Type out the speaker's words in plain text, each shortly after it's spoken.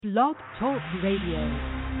Blog Talk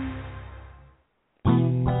Radio.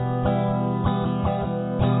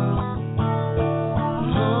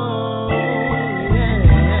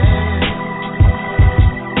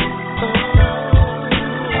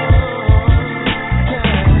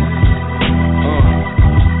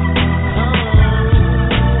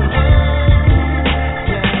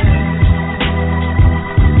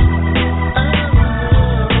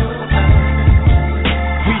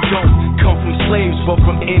 But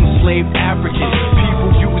from enslaved Africans,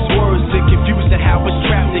 people use words to confuse and how it's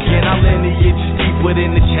trapped again. Our lineage is deeper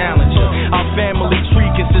than the challenger. Our family tree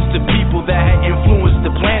consists of people that had influenced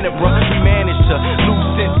the planet, bro. We managed to lose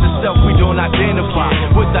sense of self, we don't identify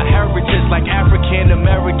with the heritage like African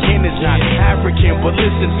American is not African. But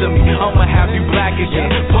listen to me, I'ma have you black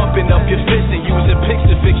again, pumping up your fist and using pics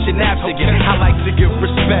to fix your naps again. I like to give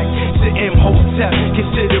respect to Imhotep,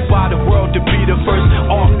 considered by the world to be the first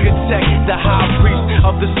architect, the high priest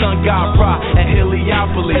of the sun god Ra at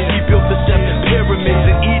Heliopolis. He built the 7 pyramids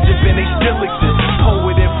in Egypt and they still exist.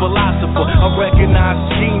 Poet and philosopher, a recognized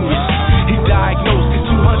genius. He diagnosed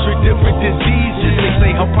 200 different diseases. They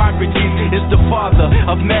say Hippocrates is the father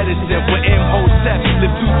of medicine, but Imhotep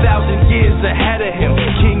lived 2,000 years ahead of him.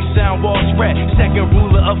 King Soundwall's rat, second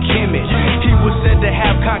ruler of Kemet. He was said to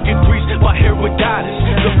have conquered Greece by Herodotus,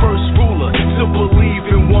 the first ruler to believe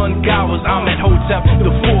in one God was Amenhotep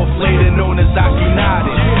the fourth, later known as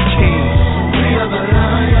Akhenaten. King. We are the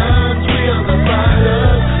lions, we are the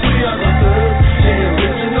fighters, we are the first, the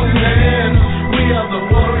original man. We are the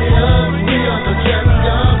warriors, we are the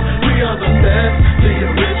champions, we are the best, the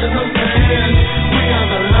original man. We are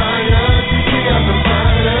the lions, we are the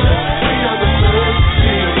fighters, we are the first,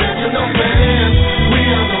 the original man. We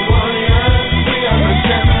are the warriors, we are the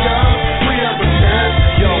champions, we are the best,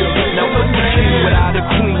 the original man. Now what's the king without a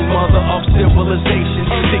queen, mother of civilization,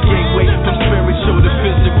 the gateway from spiritual to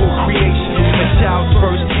physical creation, a child's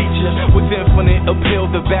first teacher with infinite appeal,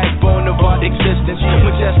 the backbone of our existence,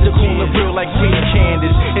 majestical and real like Queen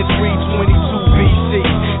Candace in 322 BC,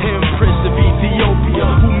 Empress of Ethiopia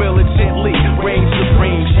who militantly reigned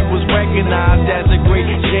supreme. She was recognized as a great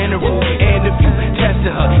general, and if you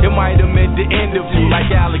tested her, it might have meant the end of you, like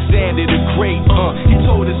Alexander the Great. He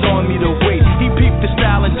told his army to wait. He peeped the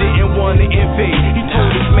style and didn't want to invade. He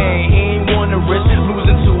told his man he ain't want to risk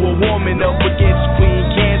losing to a woman up against Queen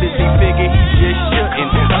Candace. He figured he just shouldn't.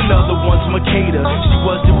 Another one's Makeda. She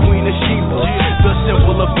was the queen of Sheba, the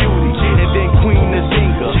symbol of beauty, and then Queen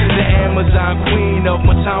Nzinga, the Amazon queen of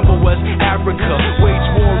Matamba, West Africa. Wage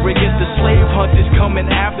war against the slave hunters coming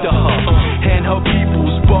after her and her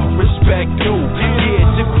peoples, but respect due.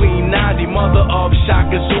 Yeah, to Queen Nandi, mother of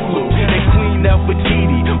Shaka Zulu, and Queen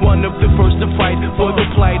Nefertiti, one of the first to fight for the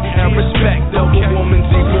plight and respect of a woman's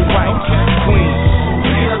equal rights. Queen.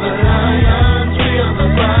 We are the lions, we are the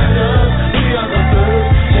fighters, we are the first,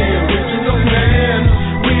 the original man.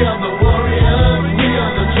 We are the warriors, we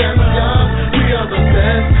are the champions, we are the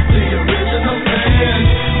best, the original man.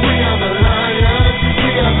 We are the lions, we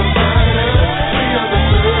are the fighters, we are the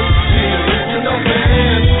first, the original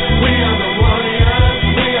man. We are the warriors,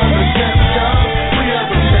 we are the champions, we are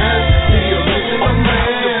the best, the original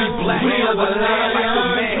man. We are the lions,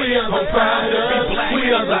 we are the fighters, we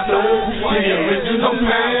are the first, the original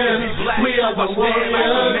man. We are the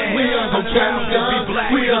warriors, we are the champions,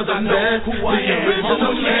 we are the best, the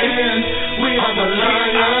original man. We are the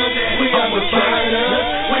lions, we are the fighters,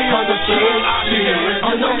 we are the first, the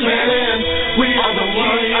original man. We are the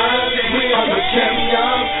warriors, we are the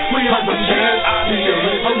champions, we are the best, the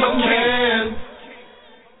original man.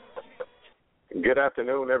 Good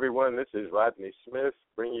afternoon, everyone. This is Rodney Smith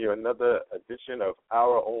bringing you another edition of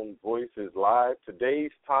Our Own Voices Live.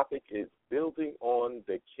 Today's topic is building on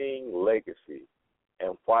the King legacy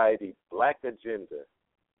and why the Black agenda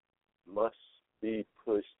must be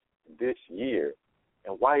pushed this year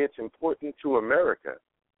and why it's important to America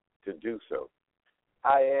to do so.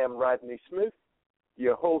 I am Rodney Smith,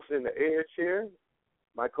 your host in the air chair.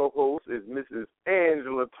 My co-host is Mrs.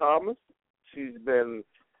 Angela Thomas. She's been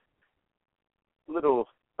a little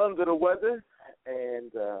under the weather,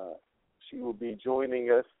 and she will be joining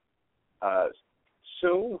us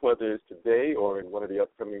soon, whether it's today or in one of the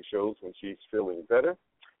upcoming shows when she's feeling better.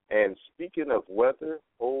 And speaking of weather,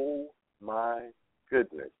 oh my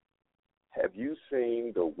goodness, have you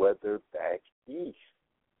seen the weather back east?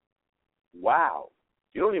 Wow.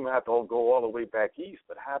 You don't even have to go all the way back east,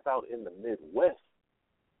 but how about in the Midwest?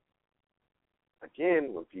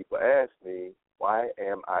 Again, when people ask me, why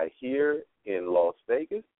am I here in Las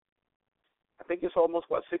Vegas? I think it's almost,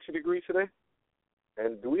 60 degrees today?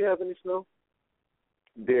 And do we have any snow?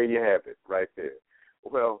 There you have it, right there.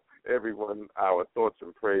 Well, everyone, our thoughts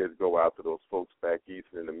and prayers go out to those folks back east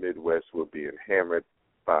in the Midwest who are being hammered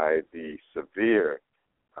by the severe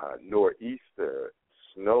nor'easter,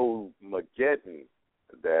 snowmageddon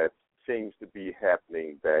that seems to be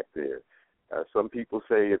happening back there. Some people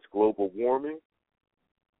say it's global warming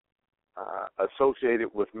associated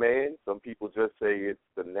with man. Some people just say it's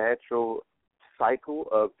the natural cycle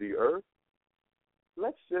of the earth.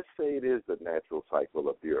 Let's just say it is the natural cycle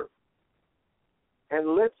of the earth.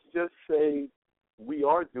 And let's just say we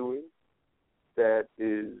are doing that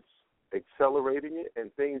is accelerating it,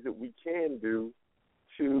 and things that we can do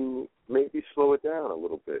to maybe slow it down a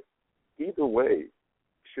little bit. Either way,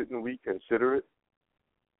 shouldn't we consider it?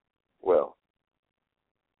 Well,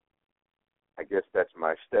 I guess that's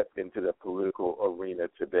my step into the political arena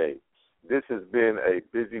today. This has been a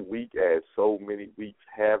busy week, as so many weeks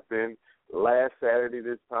have been. Last Saturday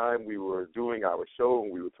this time, we were doing our show,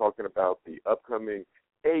 and we were talking about the upcoming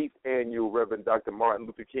 8th annual Reverend Dr. Martin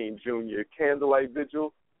Luther King Jr. Candlelight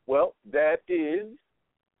Vigil. Well, that is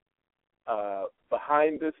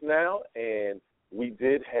behind us now, and we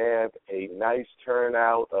did have a nice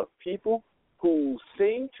turnout of people who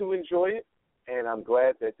seemed to enjoy it, and I'm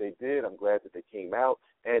glad that they did. I'm glad that they came out.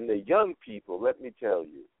 And the young people, let me tell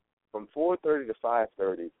you, from 4:30 to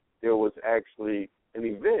 5:30, there was actually an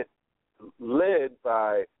event led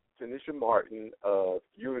by Tanisha Martin of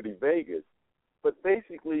Unity Vegas, but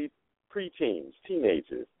basically preteens,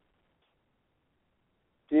 teenagers,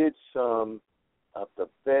 did some of the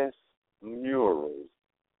best murals.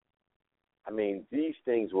 I mean, these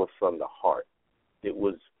things were from the heart. It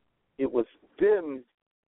was them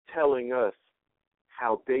telling us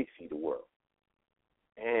how they see the world.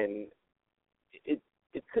 And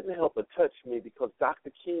it couldn't help but touch me because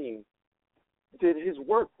Dr. King did his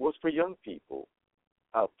work was for young people,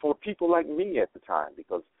 for people like me at the time,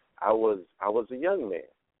 because I was a young man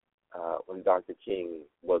when Dr. King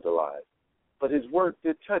was alive. But his work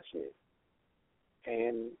did touch me.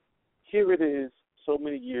 And here it is, so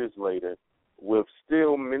many years later, with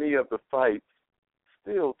still many of the fights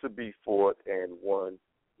still to be fought and won.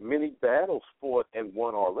 Many battles fought and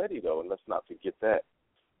won already, though, and let's not forget that.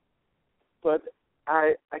 But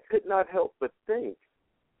I could not help but think,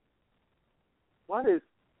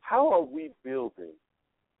 how are we building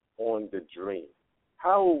on the dream?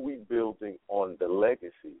 How are we building on the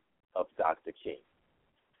legacy of Dr. King?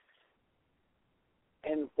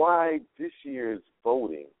 And why this year's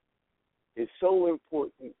voting is so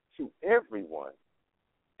important to everyone,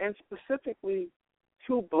 and specifically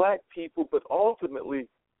to black people, but ultimately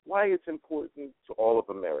why it's important to all of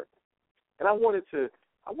America. And I wanted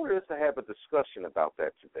us to have a discussion about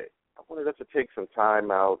that today. I wanted us to take some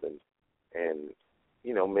time out and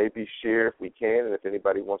maybe share if we can, and if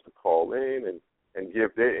anybody wants to call in and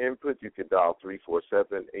give their input, you can dial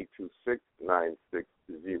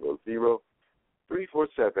 347-826-9600.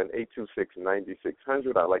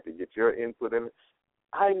 347-826-9600. I'd like to get your input in it.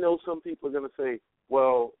 I know some people are going to say,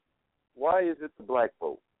 well, why is it the black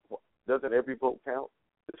vote? Doesn't every vote count?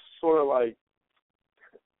 It's sort of like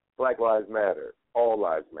Black Lives Matter, all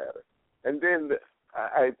lives matter. And then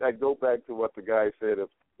I go back to what the guy said of,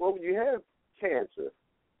 well, when you have cancer,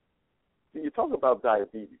 you talk about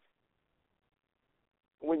diabetes.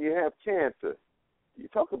 When you have cancer, you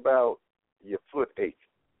talk about your foot ache.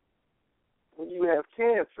 When you have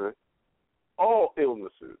cancer, all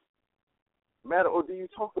illnesses matter, or do you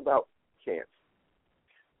talk about cancer?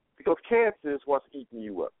 Because cancer is what's eating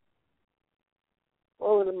you up.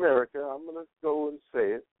 Well, in America, I'm going to go and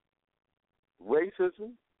say it,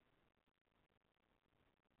 racism,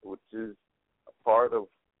 which is a part of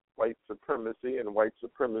white supremacy, and white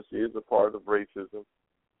supremacy is a part of racism,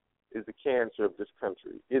 is the cancer of this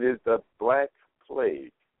country. It is the black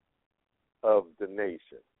plague of the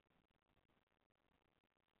nation.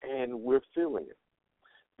 And we're feeling it.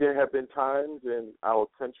 There have been times in our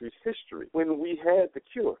country's history when we had the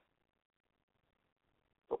cure,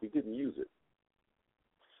 but we didn't use it.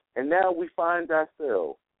 And now we find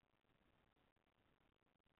ourselves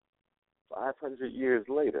 500 years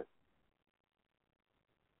later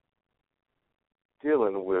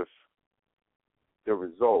dealing with the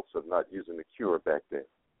results of not using the cure back then.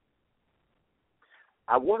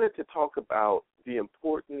 I wanted to talk about the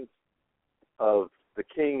importance of the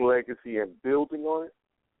King legacy and building on it,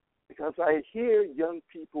 because I hear young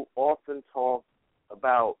people often talk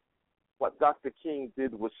about what Dr. King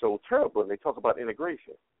did was so terrible, and they talk about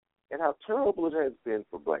integration and how terrible it has been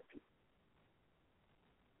for black people.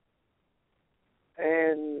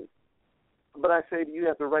 But I say you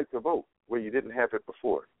have the right to vote where you didn't have it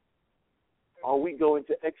before. Are we going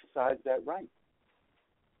to exercise that right?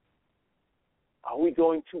 Are we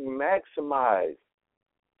going to maximize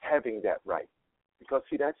having that right? Because,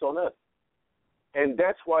 see, that's on us. And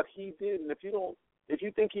that's what he did. And if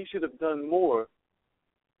you think he should have done more,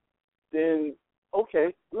 then,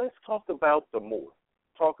 okay, let's talk about the more.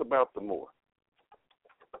 Talk about the more.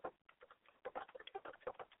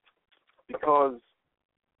 Because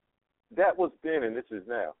that was then and this is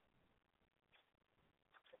now.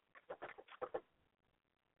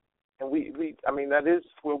 And that is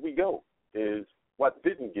where we go, is what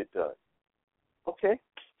didn't get done. Okay.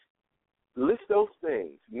 List those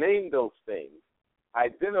things, name those things,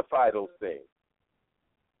 identify those things,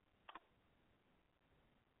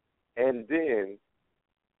 and then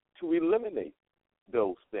to eliminate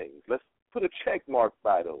those things. Let's put a check mark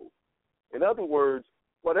by those. In other words,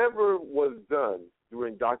 whatever was done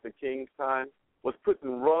during Dr. King's time was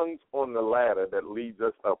putting rungs on the ladder that leads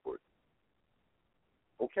us upward.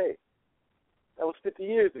 Okay. That was 50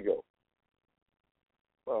 years ago.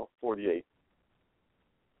 Well, 48.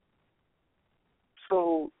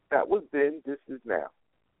 So that was then, this is now.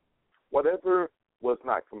 Whatever was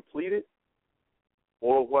not completed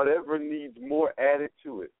or whatever needs more added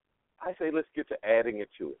to it, I say let's get to adding it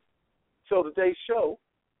to it. So today's show,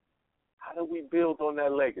 how do we build on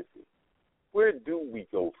that legacy? Where do we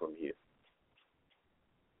go from here?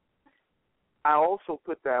 I also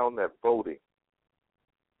put down that voting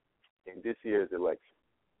in this year's election.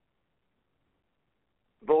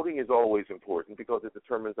 Voting is always important because it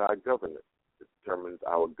determines our governance. It determines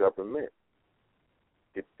our government.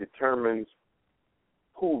 It determines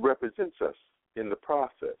who represents us in the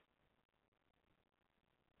process.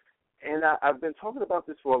 And I've been talking about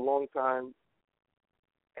this for a long time,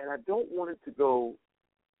 and I don't want it to go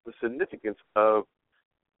the significance of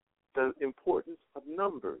the importance of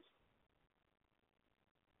numbers.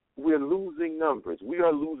 We're losing numbers. We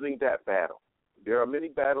are losing that battle. There are many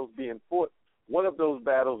battles being fought. One of those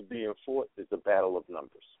battles being fought is the battle of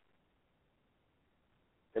numbers.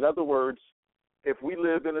 In other words, if we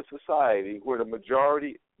live in a society where the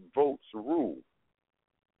majority votes rule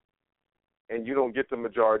and you don't get the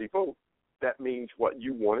majority vote, that means what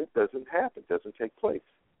you wanted doesn't happen, doesn't take place.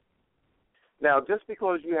 Now, just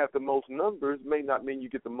because you have the most numbers may not mean you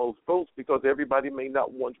get the most votes because everybody may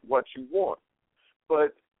not want what you want.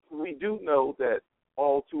 But we do know that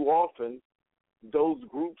all too often those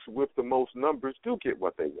groups with the most numbers do get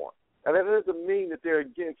what they want. And that doesn't mean that they're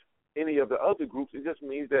against any of the other groups. It just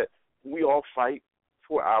means that we all fight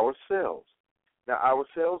for ourselves. Now,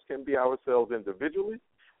 ourselves can be ourselves individually.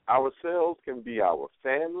 Ourselves can be our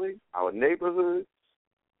family, our neighborhoods,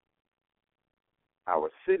 our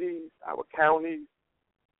cities, our counties,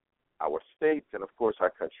 our states, and, of course, our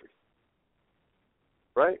country.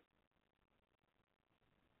 Right?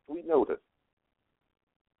 We know this.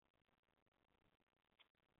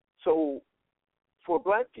 So for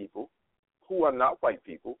black people who are not white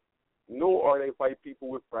people, nor are they white people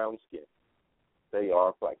with brown skin, they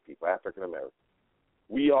are black people, African American.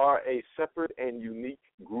 We are a separate and unique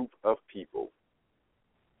group of people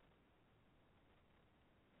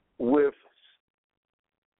with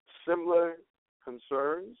similar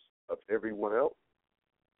concerns of everyone else,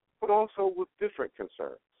 but also with different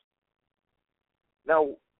concerns. Now,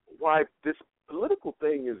 why this political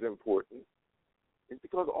thing is important is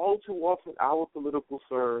because all too often our political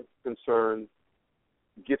concerns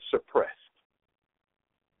get suppressed.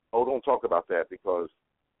 Oh, don't talk about that because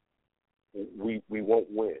we won't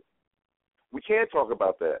win. We can't talk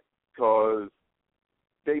about that because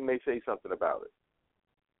they may say something about it.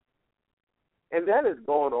 And that has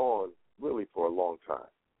gone on really for a long time.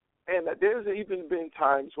 And there's even been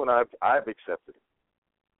times when I've accepted it.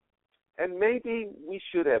 And maybe we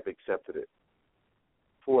should have accepted it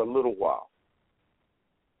for a little while.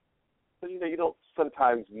 But, you don't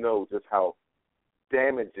sometimes know just how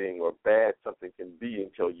damaging or bad something can be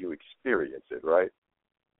until you experience it, right?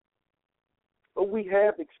 But we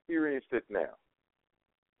have experienced it now.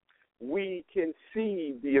 We can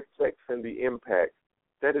see the effects and the impact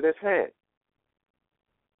that it has had.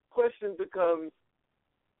 Question becomes,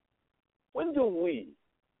 when do we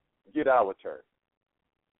get our turn?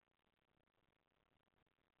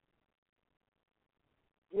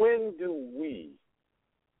 When do we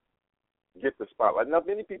get the spotlight? Now,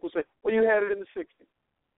 many people say, well, you had it in the 60s.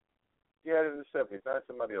 You had it in the 70s. Now it's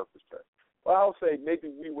somebody else's turn. Well, I'll say maybe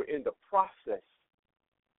we were in the process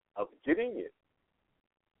of getting it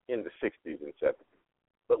in the 60s and 70s,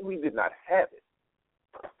 but we did not have it.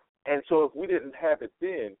 And so if we didn't have it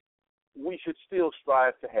then, we should still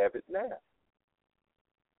strive to have it now.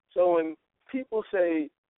 So when people say,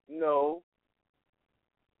 no,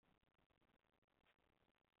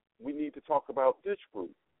 we need to talk about this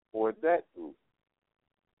group or that group,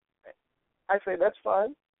 I say, that's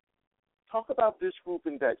fine. Talk about this group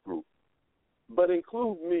and that group, but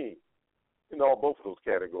include me in both of those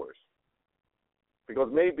categories, because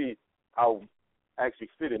maybe I'll actually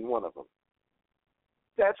fit in one of them.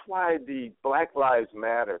 That's why the Black Lives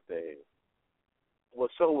Matter thing was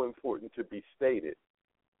so important to be stated,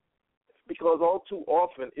 because all too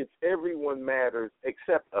often it's everyone matters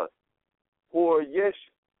except us. Or, yes,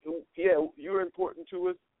 yeah, you're important to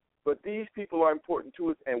us, but these people are important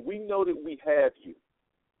to us, and we know that we have you.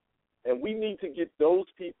 And we need to get those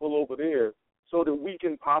people over there so that we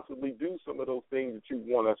can possibly do some of those things that you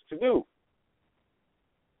want us to do.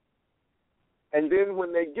 And then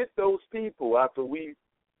when they get those people after we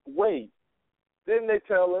wait, then they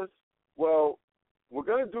tell us, well, we're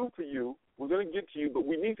going to do for you, we're going to get to you, but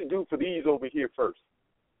we need to do for these over here first.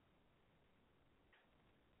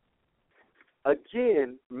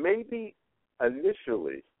 Again, maybe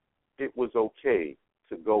initially it was okay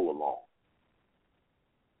to go along.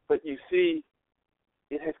 But you see,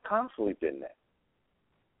 it has constantly been that.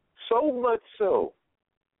 So much so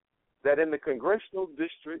that in the congressional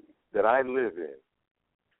district that I live in,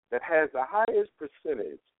 that has the highest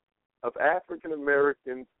percentage of African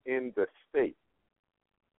Americans in the state,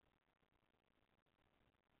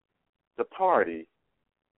 the party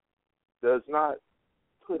does not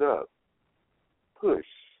push,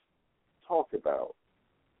 talk about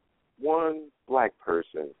one black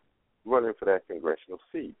person running for that congressional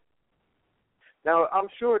seat. Now, I'm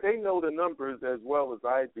sure they know the numbers as well as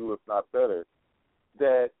I do, if not better,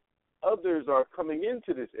 that others are coming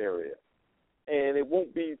into this area. And it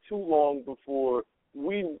won't be too long before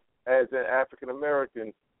we, as an African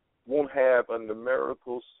American, won't have a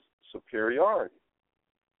numerical superiority,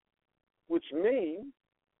 which means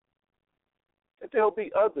that there'll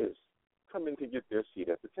be others coming to get their seat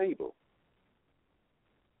at the table.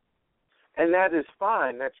 And that is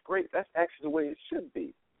fine. That's great. That's actually the way it should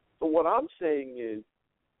be. But what I'm saying is,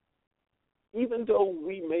 even though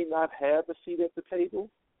we may not have a seat at the table,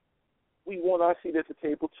 we want our seat at the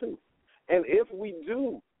table too. And if we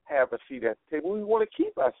do have a seat at the table, we want to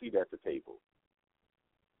keep our seat at the table.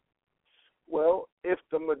 Well, if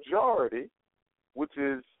the majority, which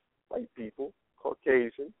is white people,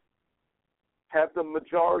 Caucasian, have the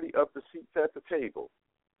majority of the seats at the table,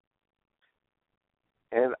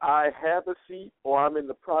 and I have a seat or I'm in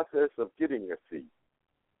the process of getting a seat,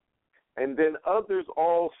 and then others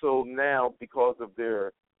also now, because of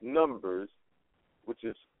their numbers, which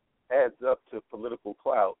adds up to political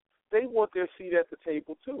clout, they want their seat at the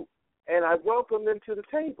table too. And I welcome them to the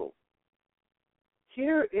table.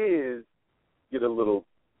 Here is, get a little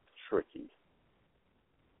tricky.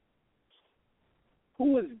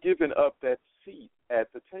 Who is giving up that seat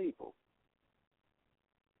at the table?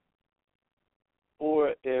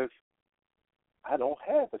 Or if I don't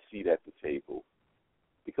have a seat at the table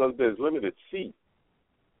because there's limited seats,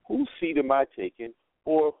 whose seat am I taking,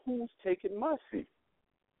 or who's taking my seat?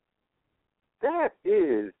 That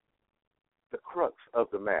is the crux of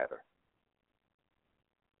the matter.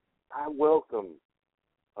 I welcome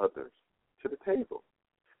others to the table.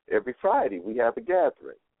 Every Friday we have a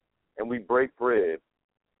gathering, and we break bread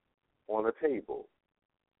on a table,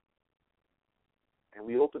 and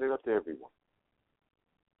we open it up to everyone.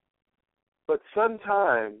 But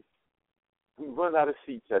sometimes we run out of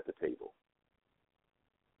seats at the table.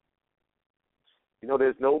 You know,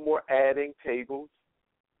 there's no more adding tables.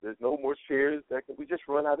 There's no more chairs. We just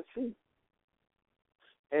run out of seats.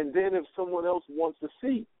 And then if someone else wants a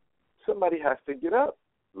seat, somebody has to get up.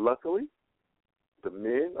 Luckily, the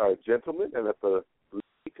men are gentlemen, and if a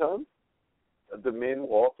lady comes, the men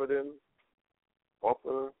will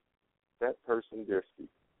offer that person their seat.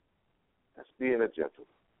 That's being a gentleman.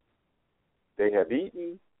 They have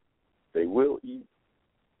eaten, they will eat.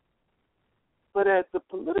 But at the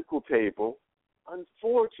political table,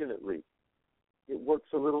 unfortunately, it works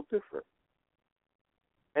a little different.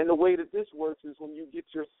 And the way that this works is when you get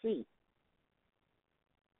your seat,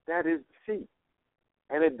 that is the seat.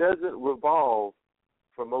 And it doesn't revolve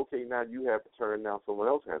from, okay, now you have a turn, now someone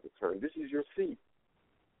else has a turn. This is your seat.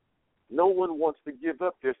 No one wants to give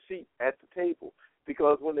up their seat at the table,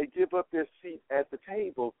 because when they give up their seat at the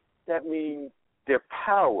table, that means their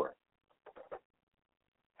power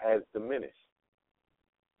has diminished.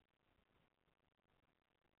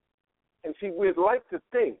 And see, we'd like to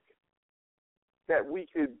think that we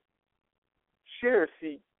could share a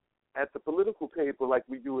seat at the political table like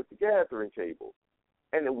we do at the gathering table,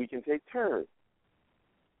 and that we can take turns.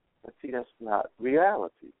 But see, that's not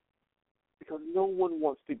reality, because no one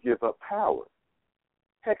wants to give up power.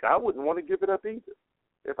 Heck, I wouldn't want to give it up either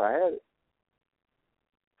if I had it.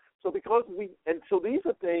 So these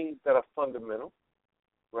are things that are fundamental,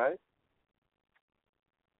 right?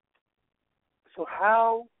 So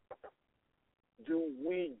how do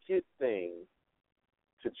we get things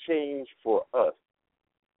to change for us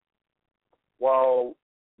while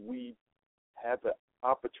we have the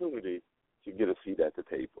opportunity to get a seat at the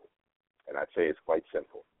table? And I'd say it's quite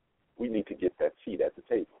simple. We need to get that seat at the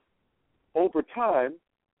table. Over time,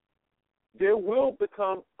 there will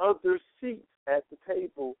become other seats at the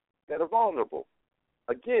table that are vulnerable,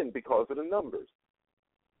 again, because of the numbers.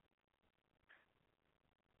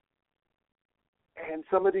 And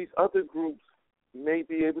some of these other groups may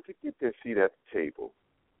be able to get their seat at the table.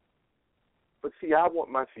 But see, I want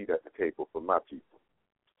my seat at the table for my people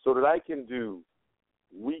so that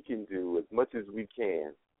we can do as much as we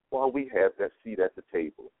can while we have that seat at the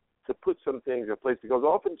table to put some things in place. Because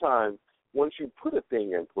oftentimes, once you put a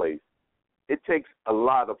thing in place, it takes a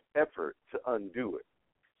lot of effort to undo it.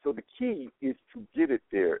 So the key is to get it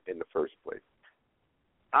there in the first place.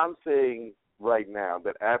 I'm saying right now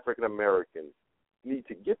that African Americans need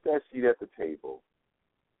to get that seat at the table.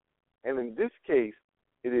 And in this case,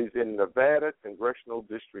 it is in Nevada Congressional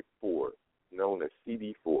District 4, known as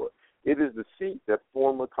CD4. It is the seat that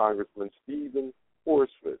former Congressman Stephen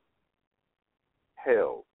Horsford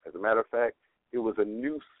held. As a matter of fact, it was a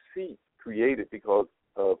new seat created because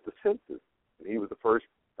of the census. And he was the first,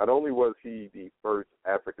 not only was he the first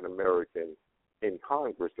African American in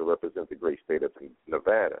Congress to represent the great state of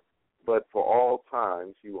Nevada, but for all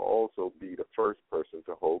times, he will also be the first person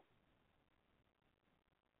to hold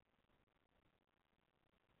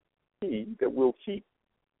that will keep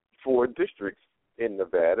 4 districts in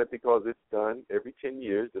Nevada because it's done every 10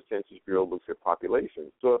 years. The Census Bureau looks at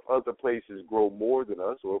population. So if other places grow more than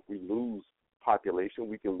us, or if we lose population,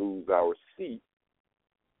 we can lose our seat.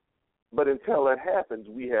 But until that happens,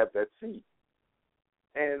 we have that seat.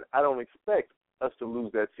 And I don't expect us to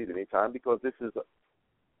lose that seat anytime because this is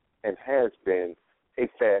and has been a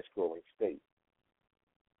fast-growing state.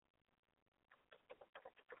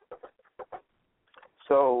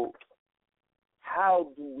 So how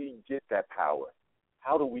do we get that power?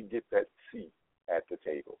 How do we get that seat at the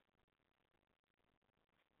table?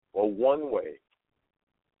 Well, one way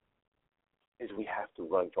is we have to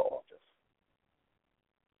run for office.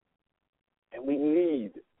 And we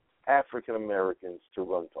need African Americans to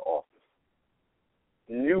run for office.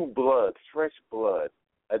 New blood, fresh blood,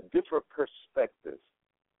 a different perspective.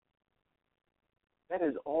 That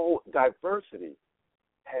is all, diversity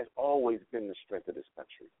has always been the strength of this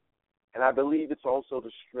country. And I believe it's also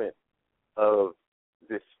the strength of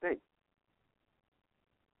this state.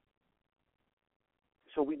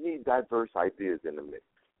 So we need diverse ideas in the mix.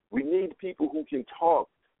 We need people who can talk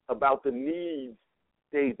about the needs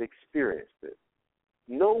they've experienced.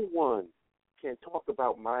 No one can talk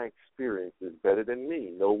about my experiences better than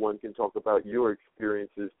me. No one can talk about your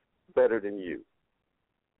experiences better than you.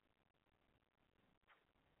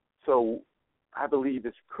 So I believe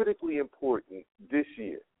it's critically important this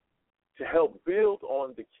year to help build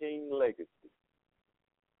on the King legacy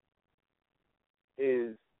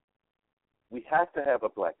is we have to have a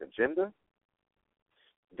black agenda.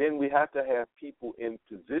 Then we have to have people in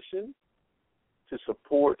position to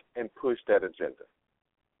support and push that agenda.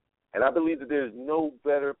 And I believe that there's no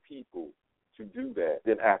better people to do that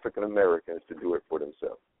than African Americans to do it for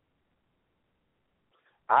themselves.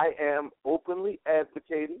 I am openly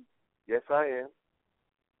advocating, yes I am,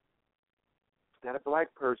 that a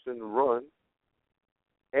black person run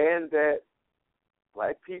and that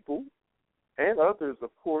black people and others, of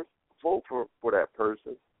course, vote for that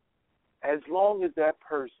person as long as that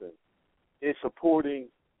person is supporting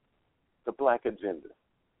the black agenda.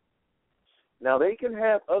 Now, they can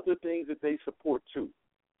have other things that they support too,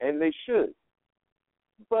 and they should.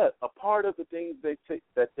 But a part of the things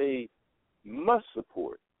that they must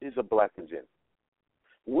support is a black agenda.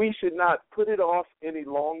 We should not put it off any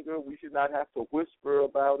longer. We should not have to whisper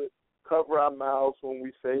about it, cover our mouths when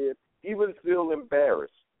we say it, even feel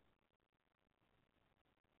embarrassed.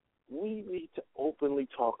 We need to openly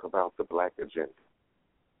talk about the black agenda.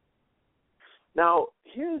 Now,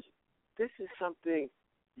 this is something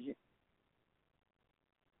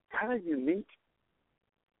kind of unique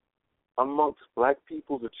amongst black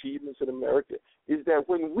people's achievements in America, is that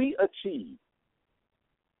when we achieve,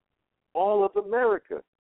 all of America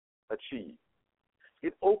achieves.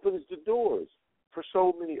 It opens the doors for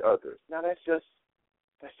so many others. Now that's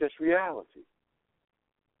just reality.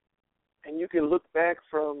 And you can look back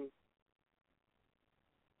from,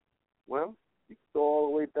 well, you can go all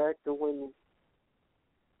the way back to when,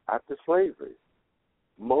 after slavery,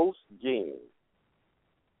 most gains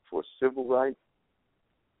for civil rights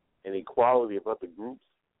and equality of other groups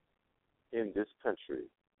in this country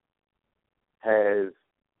has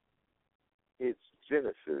its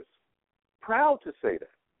genesis. Proud to say that.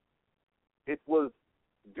 It was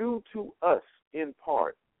due to us, in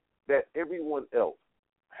part, that everyone else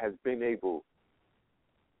has been able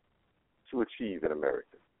to achieve in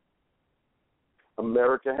America.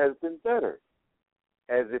 America has been better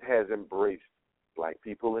as it has embraced black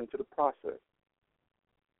people into the process.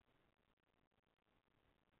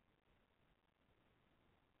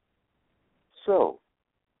 So,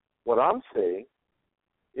 what I'm saying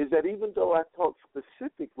is that even though I talk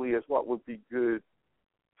specifically as what would be good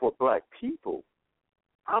for black people,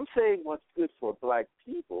 I'm saying what's good for black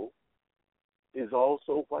people is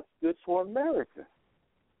also what's good for America.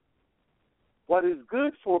 What is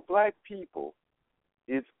good for black people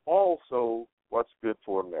is also what's good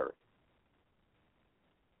for America.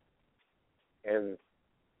 And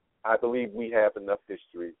I believe we have enough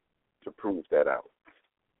history to prove that out.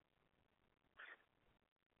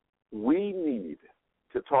 We need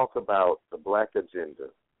to talk about the black agenda,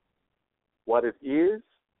 what it is.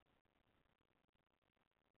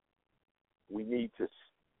 We need to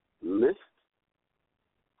list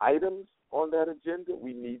items on that agenda.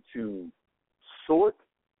 We need to sort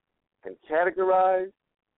and categorize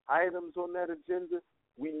items on that agenda.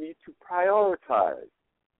 We need to prioritize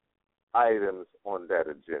items on that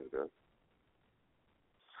agenda,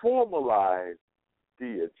 formalize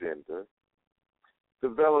the agenda,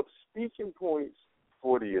 develop speaking points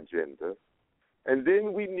for the agenda, and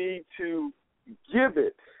then we need to give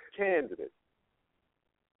it candidates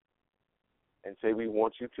and say, we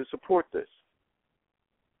want you to support this.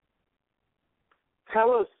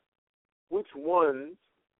 Tell us which ones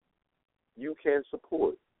you can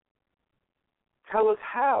support. Tell us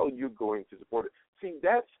how you're going to support it. See,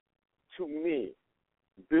 that's, to me,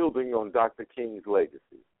 building on Dr. King's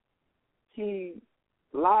legacy. He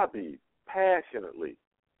lobbied passionately.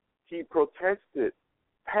 He protested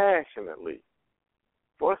passionately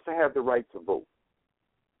for us to have the right to vote.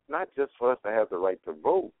 Not just for us to have the right to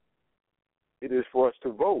vote. It is for us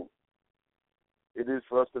to vote. It is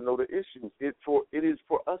for us to know the issues. It is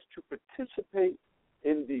for us to participate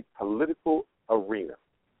in the political arena.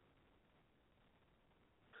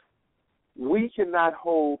 We cannot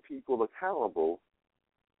hold people accountable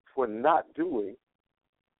for not doing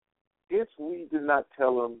if we do not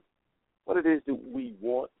tell them what it is that we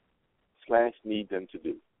want/need them to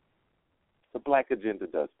do. The black agenda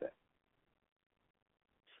does that.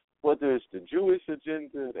 Whether it's the Jewish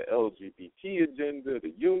agenda, the LGBT agenda,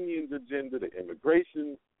 the unions agenda, the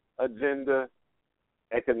immigration agenda,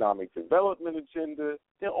 economic development agenda,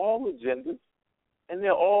 they're all agendas, and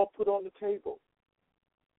they're all put on the table.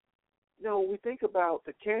 You know, when we think about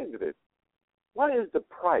the candidates, what is the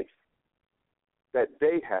price that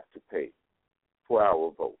they have to pay for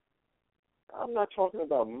our vote? I'm not talking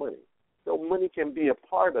about money, though money can be a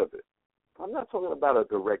part of it. I'm not talking about a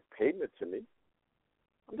direct payment to me.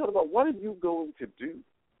 I'm talking about what are you going to do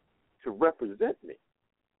to represent me?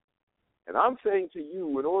 And I'm saying to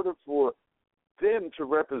you, in order for them to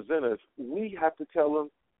represent us, we have to tell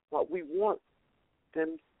them what we want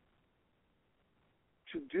them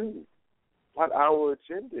to do, what our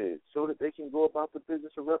agenda is, so that they can go about the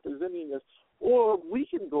business of representing us, or we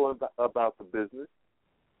can go about the business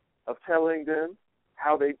of telling them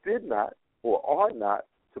how they did not or are not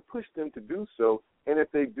to push them to do so, and if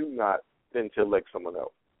they do not, then to elect someone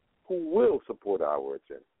else who will support our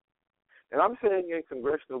agenda. And I'm saying in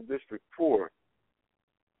Congressional District 4,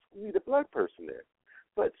 we need a black person there.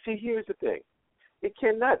 But see, here's the thing. It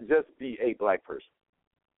cannot just be a black person.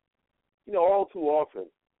 You know, all too often,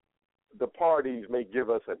 the parties may give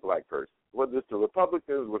us a black person, whether it's the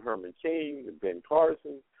Republicans with Herman Cain and Ben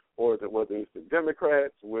Carson, or whether it's the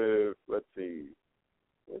Democrats with, let's see,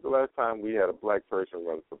 when's the last time we had a black person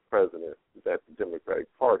run for president that the Democratic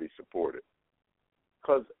Party supported?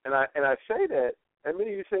 And I say that, and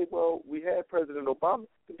many of you say, well, we had President Obama.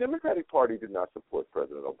 The Democratic Party did not support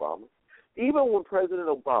President Obama. Even when President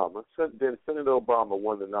Obama, then Senator Obama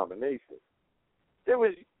won the nomination, there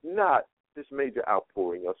was not this major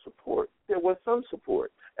outpouring of support. There was some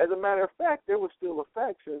support. As a matter of fact, there was still a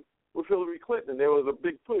faction with Hillary Clinton. There was a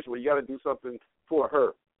big push where you got to do something for her.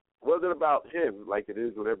 It wasn't about him like it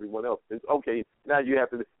is with everyone else. It's okay, now you have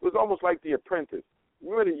to. It was almost like The Apprentice.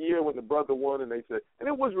 Remember the year when the brother won and they said, and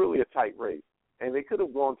it was really a tight race, and they could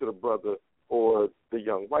have gone to the brother or the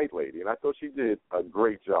young white lady, and I thought she did a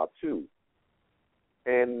great job too.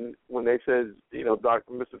 And when they said, you know,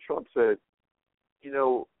 Mr. Trump said, you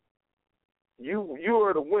know, you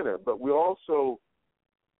are the winner, but we're also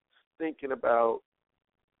thinking about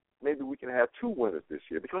maybe we can have 2 winners this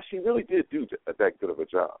year, because she really did do that good of a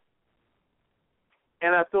job.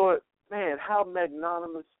 And I thought, man, how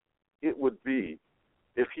magnanimous it would be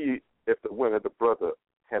if the winner, the brother,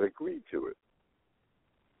 had agreed to it.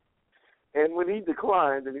 And when he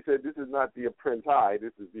declined and he said, this is not the apprentice,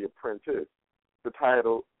 this is the apprentice, the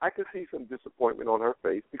title, I could see some disappointment on her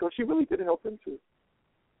face, because she really did help him too.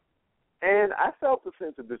 And I felt a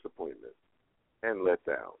sense of disappointment and let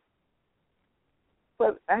down.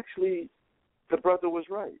 But actually, the brother was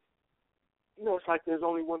right. You know, it's like there's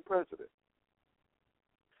only one president.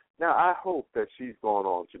 Now, I hope that she's gone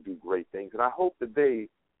on to do great things, and I hope that they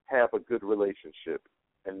have a good relationship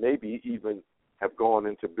and maybe even have gone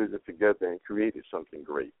into business together and created something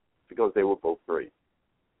great, because they were both great.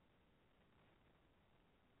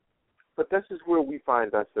 But this is where we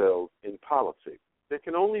find ourselves in politics. There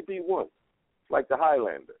can only be one, like the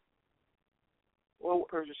Highlander. Well, one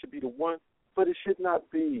person should be the one, but it should not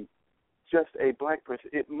be just a black person.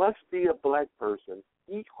 It must be a black person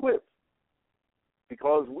equipped,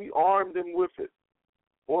 because we armed them with it,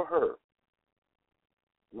 or her,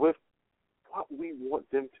 with what we want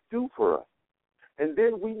them to do for us. And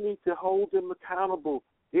then we need to hold them accountable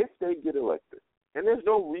if they get elected. And there's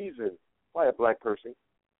no reason why a black person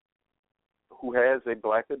who has a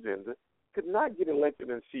black agenda could not get elected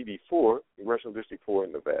in CD4, Congressional District 4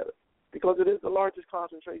 in Nevada, because it is the largest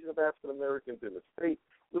concentration of African Americans in the state,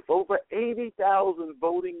 with over 80,000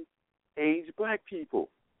 voting-age black people.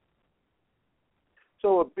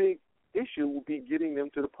 So a big issue will be getting them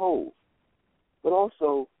to the polls. But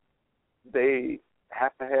also, they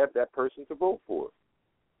have to have that person to vote for.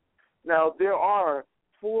 Now, there are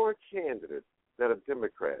 4 candidates that are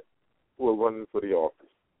Democrats who are running for the office: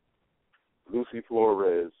 Lucy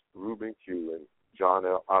Flores, Ruben Kuhlen, John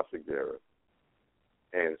L. Osigera,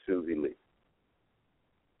 and Susie Lee.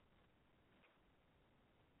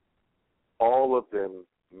 All of them,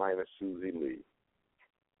 minus Susie Lee,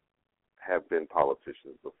 have been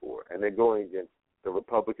politicians before, and they're going against the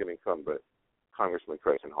Republican incumbent, Congressman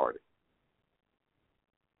Crescent Harding.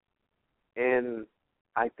 And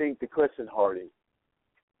I think the Crescent Harding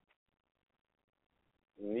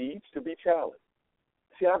needs to be challenged.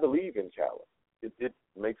 See, I believe in challenge. It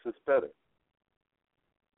makes us better.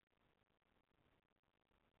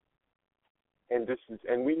 And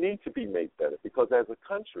we need to be made better, because as a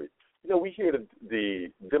country, you know, we hear the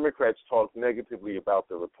Democrats talk negatively about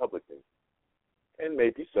the Republicans, and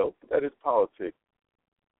maybe so, but that is politics.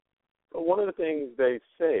 But one of the things they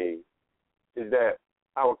say is that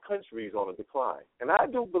our country is on a decline, and I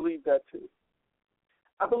do believe that too.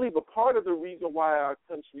 I believe a part of the reason why our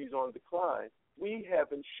country is on decline, we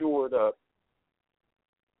haven't shored up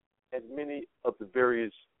as many of the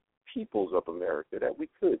various peoples of America that we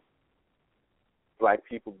could. Black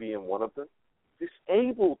people being one of them,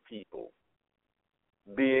 disabled people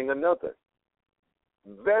being another,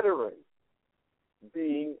 veterans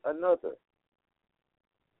being another.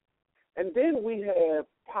 And then we have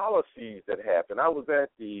policies that happen. I was at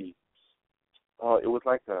it was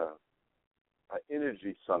like an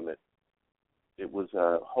energy summit. It was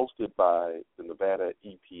hosted by the Nevada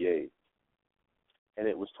EPA, and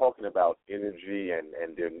it was talking about energy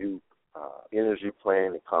and their new energy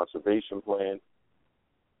plan and conservation plan.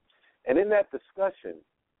 And in that discussion,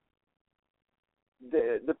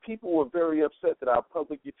 the people were very upset that our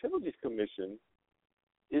Public Utilities Commission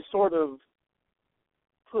is sort of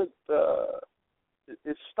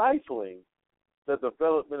is stifling the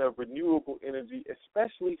development of renewable energy,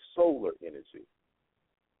 especially solar energy.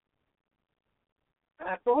 And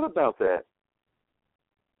I thought about that.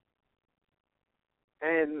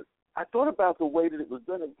 And I thought about the way that it was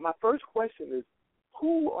done. And my first question is,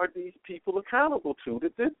 who are these people accountable to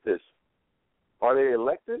that did this? Are they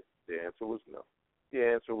elected? The answer was no. The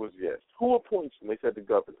answer was yes. Who appoints them? They said the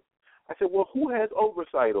governor. I said, well, who has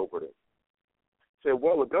oversight over them? They said,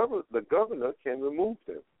 well, the governor can remove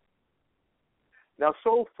them. Now,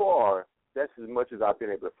 so far, that's as much as I've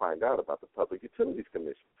been able to find out about the Public Utilities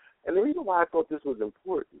Commission. And the reason why I thought this was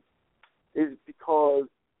important is because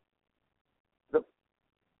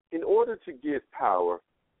in order to get power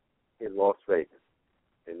in Las Vegas,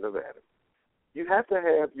 in Nevada, you have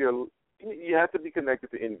to be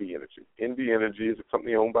connected to NV Energy. NV Energy is a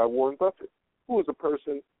company owned by Warren Buffett, who is a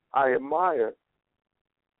person I admire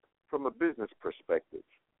from a business perspective.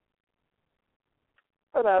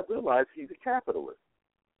 But I realize he's a capitalist.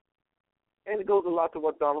 And it goes a lot to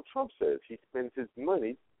what Donald Trump says. He spends his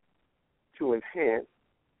money to enhance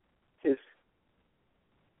his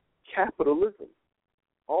capitalism,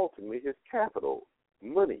 ultimately his capital,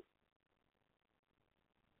 money.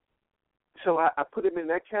 So I put him in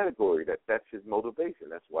that category. That's his motivation.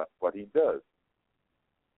 That's what he does.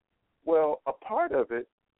 Well, a part of it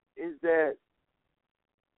is that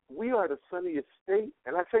we are the sunniest state,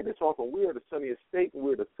 and I say this often, we are the sunniest state and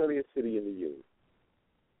we're the sunniest city in the union.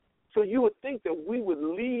 So you would think that we would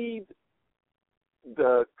lead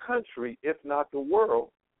the country, if not the world,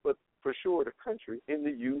 but for sure the country, in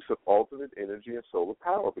the use of alternate energy and solar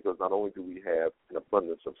power, because not only do we have an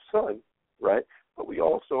abundance of sun, right, but we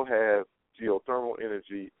also have geothermal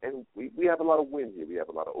energy, and we have a lot of wind here. We have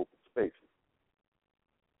a lot of open spaces.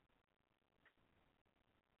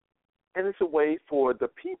 And it's a way for the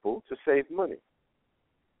people to save money.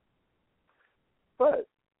 But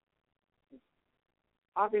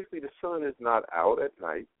obviously the sun is not out at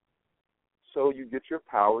night, so you get your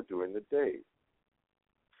power during the day.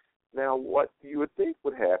 Now, what you would think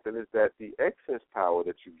would happen is that the excess power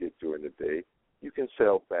that you get during the day, you can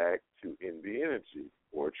sell back to NV Energy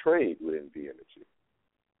or trade with NV Energy,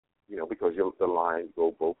 because the lines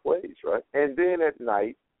go both ways, right? And then at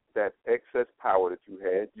night, that excess power that you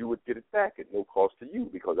had, you would get it back at no cost to you,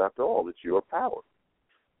 because after all, it's your power.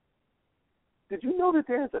 Did you know that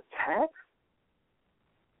there's a tax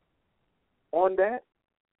on that?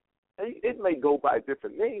 It may go by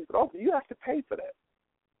different names, but also you have to pay for that.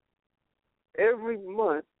 Every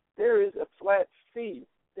month, there is a flat fee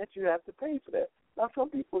that you have to pay for that. Now, some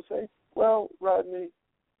people say, well, Rodney,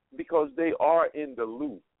 because they are in the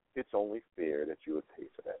loop, it's only fair that you would pay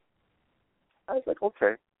for that. I was like,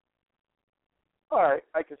 okay. All right,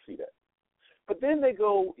 I can see that. But then they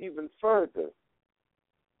go even further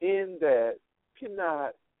in that you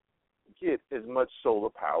cannot get as much solar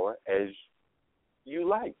power as you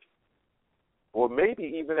like, or maybe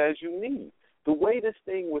even as you need. The way this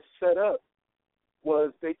thing was set up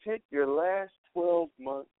was they take your last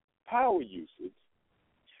 12-month power usage,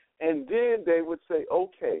 and then they would say,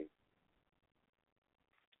 okay,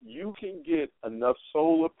 you can get enough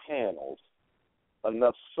solar panels,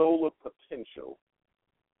 enough solar potential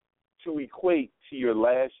to equate to your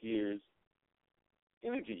last year's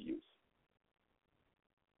energy use.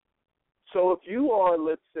 So if you are,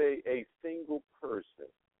 let's say, a single person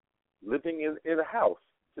living in a house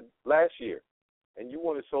last year, and you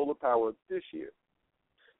wanted solar power this year,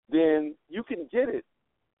 then you can get it,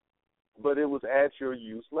 but it was at your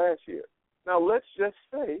use last year. Now, let's just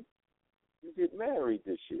say you get married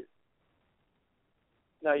this year.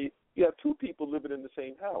 Now, you have two people living in the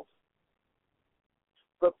same house.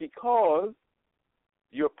 But because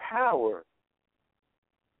your power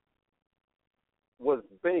was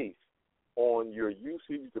based on your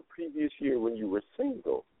usage the previous year when you were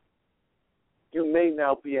single, you may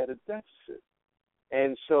now be at a deficit.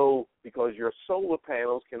 And so, because your solar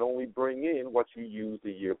panels can only bring in what you used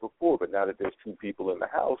the year before, but now that there's two people in the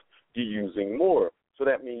house, you're using more. So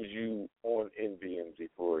that means you on NV Energy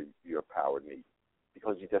for your power needs,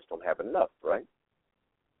 because you just don't have enough, right?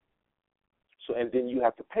 So, and then you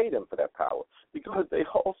have to pay them for that power, because they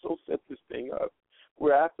also set this thing up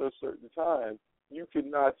where after a certain time, you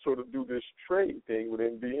cannot sort of do this trade thing with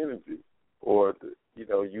NV Energy, or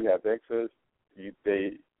you have excess, you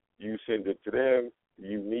send it to them.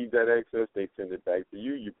 You need that excess, they send it back to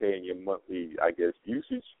you. You're paying your monthly,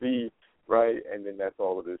 usage fee, right? And then that's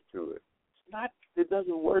all it is to it. It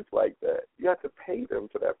doesn't work like that. You have to pay them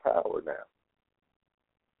for that power now.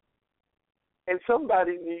 And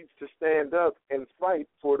somebody needs to stand up and fight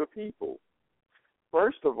for the people.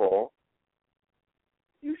 First of all,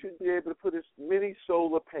 you should be able to put as many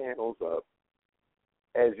solar panels up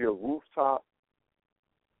as your rooftop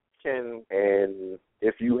can, and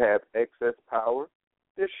if you have excess power,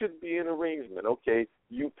 there should be an arrangement. Okay,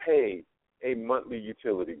 you pay a monthly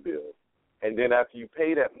utility bill, and then after you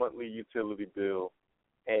pay that monthly utility bill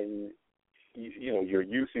and your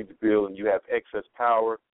usage bill, and you have excess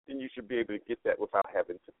power, then you should be able to get that without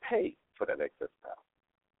having to pay for that excess power,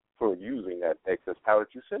 for using that excess power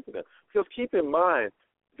that you sent to them. Because keep in mind,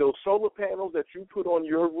 those solar panels that you put on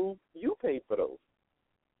your roof, you pay for those.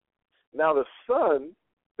 Now the sun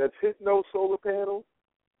that's hitting those solar panels,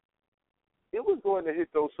 it was going to hit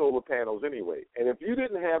those solar panels anyway. And if you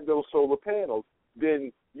didn't have those solar panels,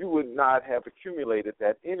 then you would not have accumulated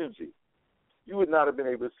that energy. You would not have been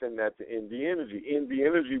able to send that to NV Energy. NV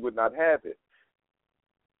Energy would not have it.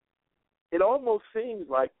 It almost seems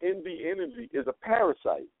like NV Energy is a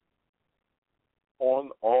parasite on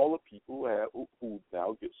all the people who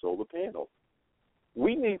now get solar panels.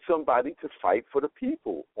 We need somebody to fight for the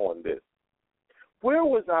people on this. Where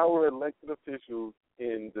was our elected officials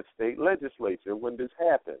in the state legislature when this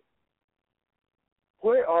happened?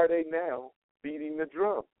 Where are they now beating the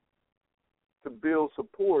drum to build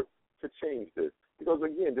support to change this? Because,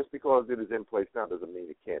 again, just because it is in place now doesn't mean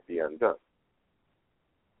it can't be undone.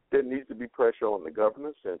 There needs to be pressure on the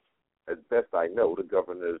governor, since, as best I know, the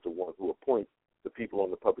governor is the one who appoints the people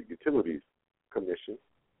on the Public Utilities Commission,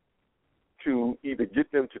 to either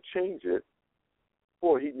get them to change it,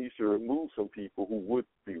 or he needs to remove some people who would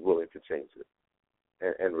be willing to change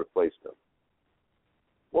it and replace them.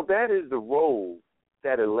 Well, that is the role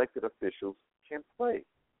that elected officials can play,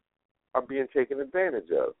 are being taken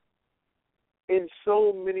advantage of in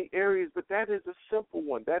so many areas, but that is a simple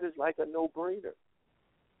one. That is like a no-brainer.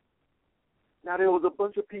 Now, there was a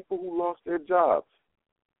bunch of people who lost their jobs.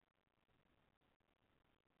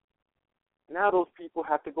 Now those people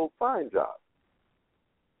have to go find jobs.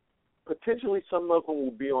 Potentially some of them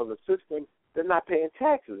will be on the system. They're not paying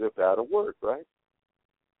taxes if they're out of work, right?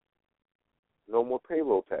 No more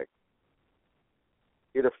payroll tax.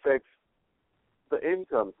 It affects the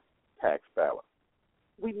income tax balance.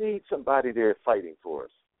 We need somebody there fighting for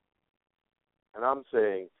us. And I'm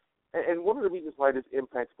saying, and one of the reasons why this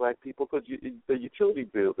impacts black people, because the utility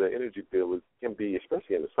bill, the energy bill, can be,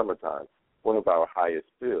 especially in the summertime, one of our highest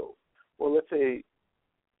bills. Well, let's say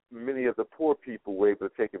many of the poor people were able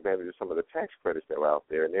to take advantage of some of the tax credits that were out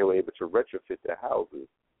there, and they were able to retrofit their houses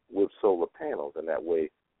with solar panels, and that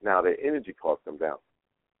way now their energy costs come down.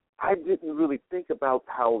 I didn't really think about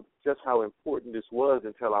how important this was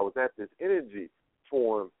until I was at this energy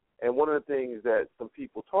forum, and one of the things that some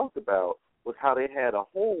people talked about was how they had a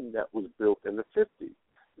home that was built in the 50s.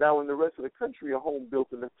 Now, in the rest of the country, a home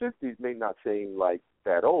built in the 50s may not seem like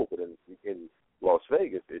that old, but in Las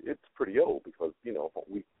Vegas, it's pretty old because,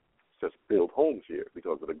 we just build homes here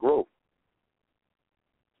because of the growth.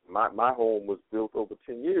 My home was built over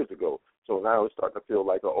 10 years ago, so now it's starting to feel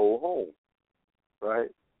like an old home, right?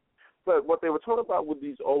 But what they were talking about with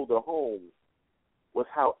these older homes was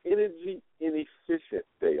how energy inefficient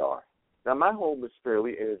they are. Now, my home is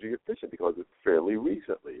fairly energy efficient because it's fairly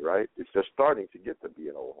recently, right? It's just starting to get to be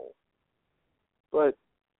an old home. But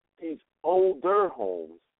these older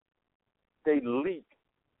homes, they leak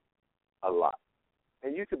a lot.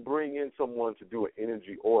 And you could bring in someone to do an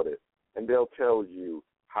energy audit, and they'll tell you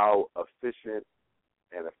how efficient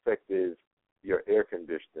and effective your air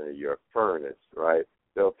conditioner, your furnace, right?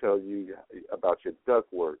 They'll tell you about your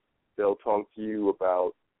ductwork. They'll talk to you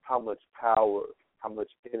about how much power, how much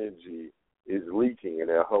energy is leaking, and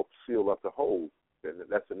they'll help seal up the holes. And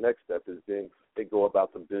that's the next step, is then they go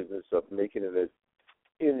about the business of making it as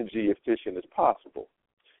energy efficient as possible.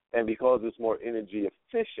 And because it's more energy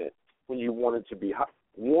efficient, when you want it to be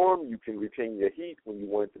warm, you can retain your heat. When you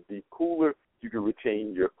want it to be cooler, you can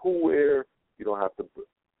retain your cool air. You don't have to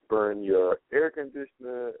burn your air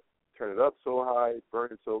conditioner, turn it up so high, burn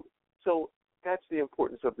it so. So that's the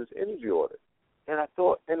importance of this energy audit. And I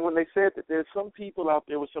thought, and when they said that there's some people out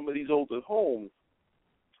there with some of these older homes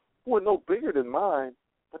who are no bigger than mine,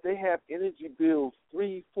 but they have energy bills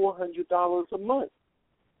 $300-400 a month.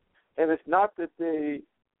 And it's not that they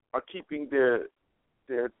are keeping their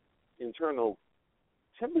internal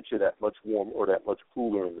temperature that much warmer or that much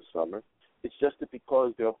cooler in the summer. It's just that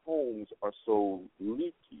because their homes are so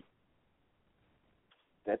leaky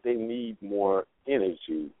that they need more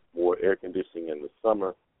energy, more air conditioning in the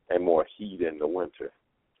summer, and more heat in the winter.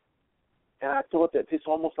 And I thought that it's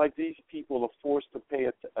almost like these people are forced to pay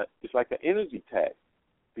it's like an energy tax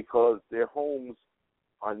because their homes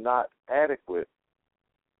are not adequate,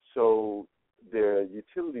 so their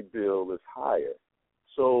utility bill is higher.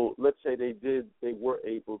 So let's say they were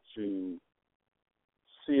able to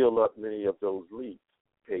seal up many of those leaks,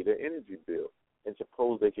 pay their energy bill, and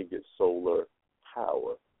suppose they could get solar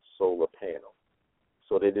power, solar panel,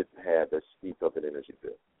 so they didn't have as steep of an energy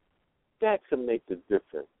bill. That can make the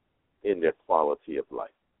difference in their quality of life.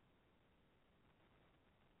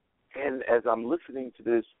 And as I'm listening to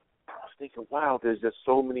this, I was thinking, wow, there's just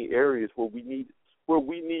so many areas where we need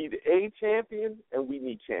a champion and we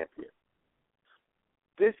need champions.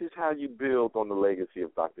 This is how you build on the legacy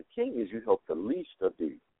of Dr. King, is you help the least of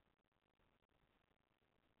these.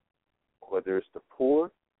 Whether it's the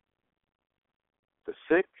poor, the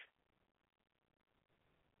sick,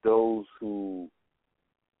 those whose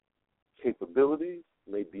capabilities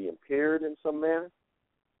may be impaired in some manner.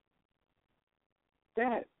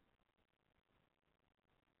 That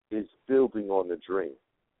is building on the dream.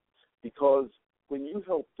 Because when you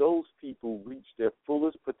help those people reach their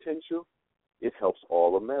fullest potential, it helps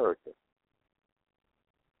all America.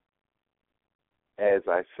 As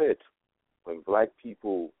I said, when black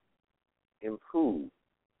people improve,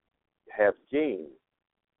 have gained,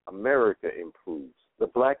 America improves. The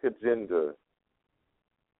black agenda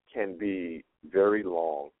can be very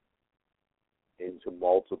long into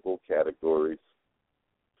multiple categories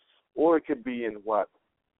or it could be in what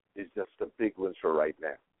is just the big ones for right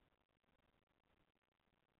now.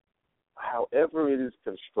 However it is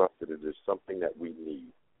constructed, it is something that we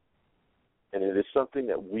need. And it is something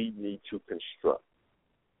that we need to construct.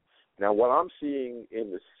 Now, what I'm seeing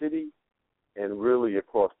in the city and really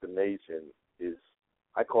across the nation is,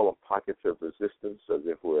 I call them pockets of resistance, as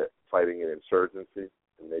if we're fighting an insurgency,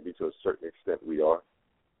 and maybe to a certain extent we are,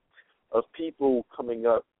 of people coming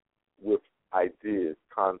up with ideas,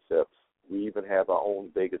 concepts. We even have our own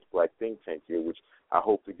Vegas Black think tank here, which I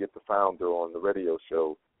hope to get the founder on the radio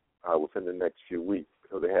show within the next few weeks,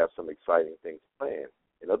 because they have some exciting things planned.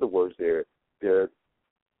 In other words, they're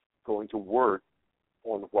going to work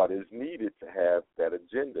on what is needed to have that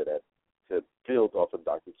agenda that to build off of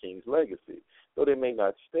Dr. King's legacy. Though they may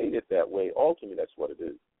not state it that way, ultimately that's what it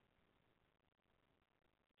is.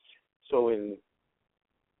 So in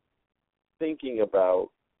thinking about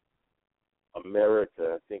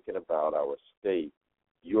America, thinking about our state,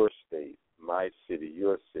 my city,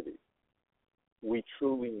 your city, we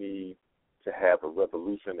truly need to have a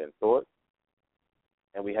revolution in thought,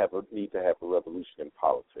 and we need to have a revolution in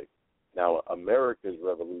politics. Now, America's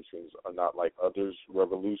revolutions are not like others'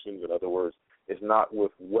 revolutions. In other words, it's not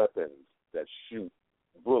with weapons that shoot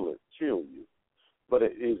bullets, kill you, but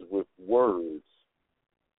it is with words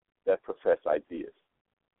that profess ideas.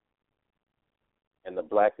 And the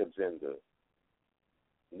black agenda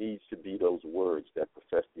needs to be those words that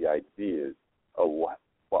profess the ideas of what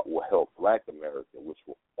will help black America, which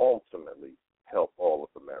will ultimately help all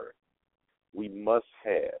of America. We must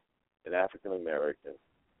have an African American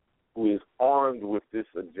who is armed with this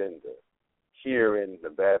agenda here in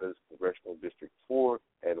Nevada's Congressional District 4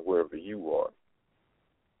 and wherever you are,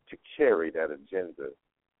 to carry that agenda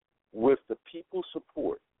with the people's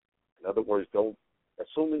support. In other words,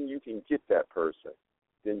 assuming you can get that person,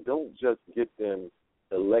 then don't just get them,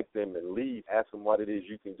 elect them, and leave. Ask them what it is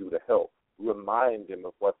you can do to help. Remind them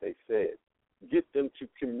of what they said. Get them to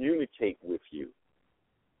communicate with you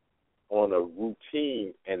on a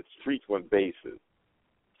routine and frequent basis.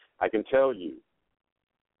 I can tell you,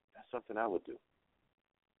 that's something I would do.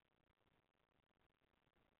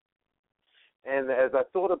 And as I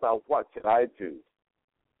thought about what could I do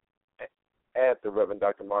at the Reverend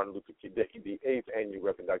Dr. Martin Luther King, the 8th annual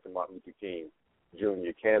Reverend Dr. Martin Luther King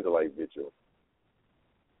Jr. Candlelight Vigil,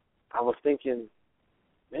 I was thinking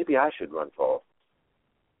maybe I should run for office.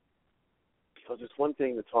 Because it's one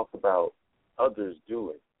thing to talk about others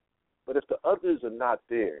doing, but if the others are not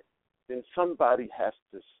there, then somebody has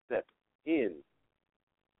to step in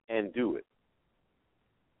and do it.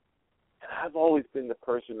 And I've always been the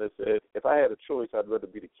person that said, if I had a choice, I'd rather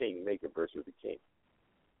be the kingmaker versus the king.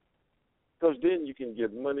 Because then you can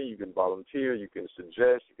give money, you can volunteer, you can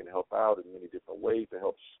suggest, you can help out in many different ways to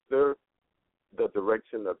help stir the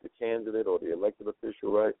direction of the candidate or the elected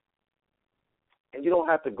official, right? And you don't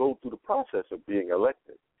have to go through the process of being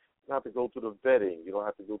elected. You don't have to go through the vetting. You don't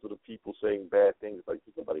have to go through the people saying bad things. Like,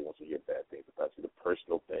 nobody wants to hear bad things about you. The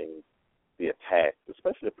personal things, the attacks,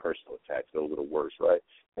 especially the personal attacks, those are the worst, right?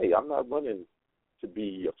 Hey, I'm not running to be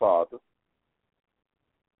your father,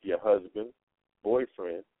 your husband,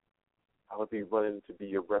 boyfriend. I would be running to be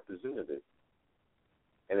your representative.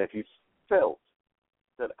 And if you felt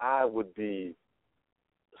that I would be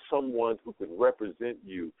someone who could represent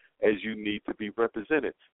you as you need to be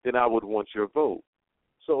represented, then I would want your vote.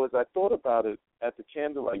 So as I thought about it at the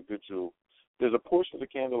Candlelight Vigil, there's a portion of the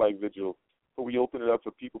Candlelight Vigil where we open it up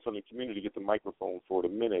for people from the community to get the microphone for a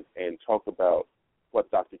minute and talk about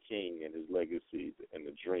what Dr. King and his legacy and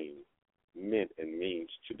the dream meant and means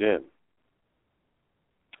to them.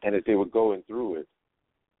 And as they were going through it,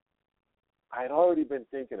 I had already been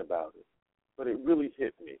thinking about it, but it really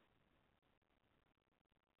hit me.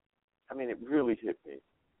 I mean, it really hit me.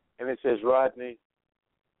 And it says, Rodney,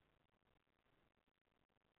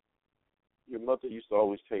 your mother used to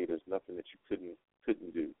always tell you there's nothing that you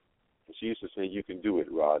couldn't do. And she used to say, you can do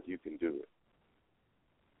it, Rod, you can do it.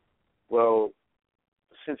 Well,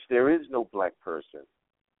 since there is no black person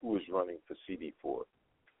who is running for CD4,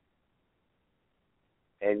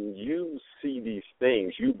 and you see these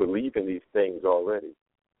things, you believe in these things already,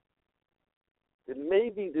 then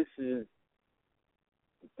maybe this is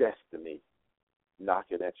destiny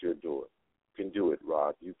knocking at your door. You can do it,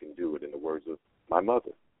 Rod. You can do it, in the words of my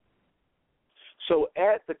mother. So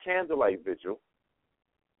at the Candlelight Vigil,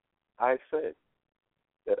 I said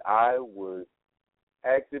that I would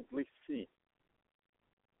actively seek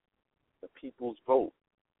the people's vote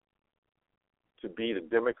to be the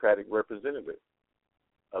Democratic representative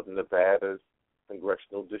of Nevada's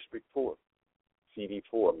Congressional District 4,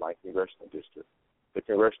 CD4, my congressional district, the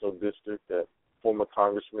congressional district that former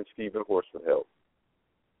Congressman Stephen Horsham held.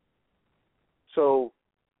 So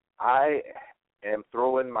I am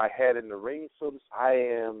throwing my hat in the ring, so I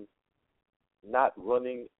am not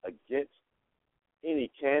running against any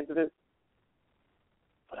candidate,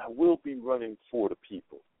 but I will be running for the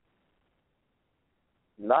people.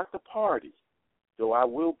 Not the party, though I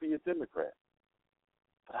will be a Democrat,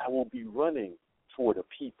 but I will be running for the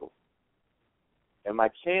people. And my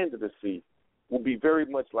candidacy will be very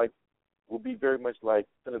much like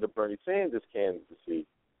Senator Bernie Sanders' candidacy,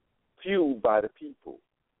 fueled by the people.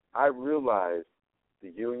 I realize the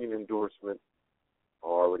union endorsements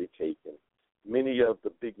are already taken. Many of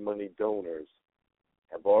the big money donors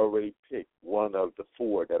have already picked one of the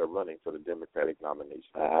four that are running for the Democratic nomination.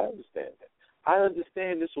 I understand that. I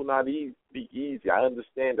understand this will not be easy. I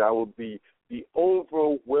understand I will be the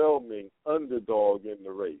overwhelming underdog in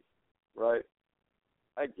the race, right?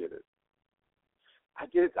 I get it.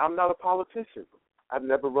 I'm not a politician. I've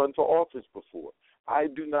never run for office before. I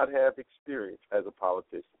do not have experience as a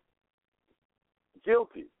politician.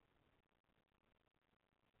 Guilty.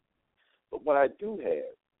 But what I do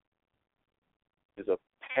have is a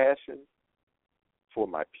passion for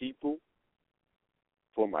my people,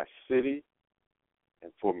 for my city,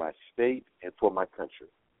 and for my state, and for my country.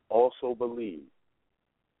 Also believe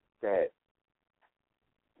that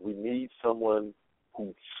we need someone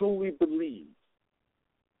who truly believes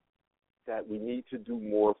that we need to do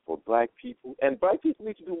more for black people, and black people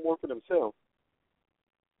need to do more for themselves,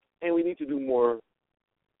 and we need to do more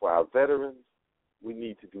for our veterans. We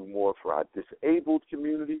need to do more for our disabled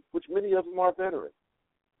community, which many of them are veterans.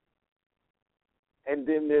 And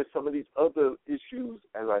then there's some of these other issues,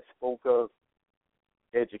 as I spoke of,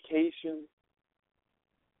 education.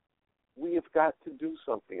 We have got to do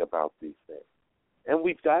something about these things, and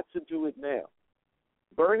we've got to do it now.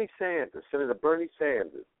 Senator Bernie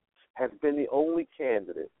Sanders, has been the only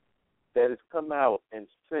candidate that has come out and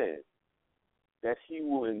said that he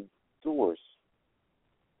will endorse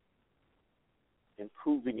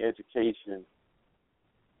improving education,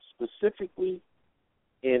 specifically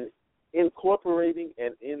in incorporating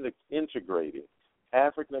and integrating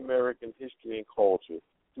African American history and culture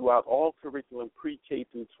throughout all curriculum, pre-K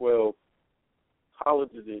through 12,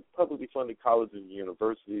 colleges, publicly funded colleges and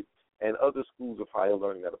universities, and other schools of higher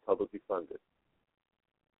learning that are publicly funded.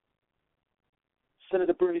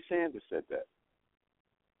 Senator Bernie Sanders said that.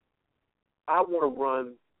 I want to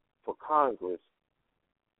run for Congress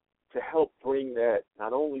to help bring that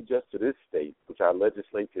not only just to this state, which our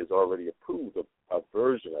legislature has already approved a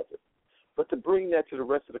version of it, but to bring that to the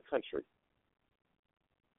rest of the country.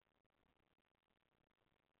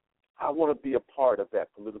 I want to be a part of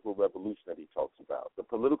that political revolution that he talks about, the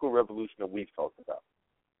political revolution that we've talked about.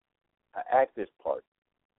 I act as part.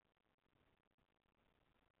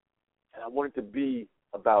 And I want it to be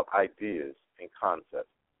about ideas and concepts,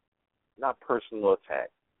 not personal attack.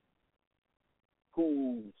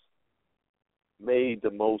 Who's made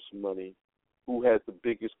the most money, who has the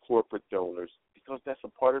biggest corporate donors, because that's a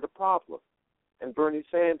part of the problem. And Bernie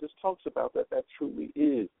Sanders talks about that. That truly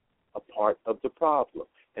is a part of the problem.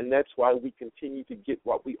 And that's why we continue to get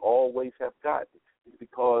what we always have gotten,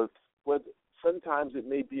 because sometimes it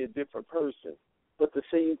may be a different person, but the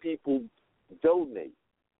same people donate,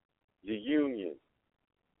 the union,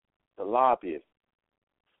 the lobbyists.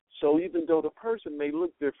 So even though the person may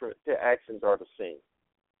look different, their actions are the same.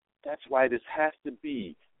 That's why this has to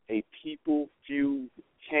be a people-fueled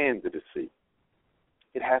candidacy.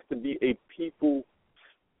 It has to be a people-funded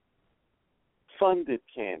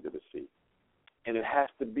candidacy. And it has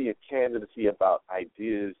to be a candidacy about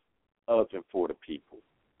ideas of and for the people.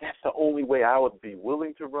 That's the only way I would be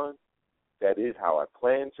willing to run. That is how I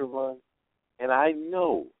plan to run. And I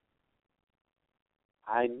know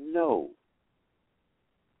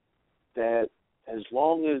that as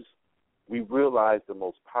long as we realize the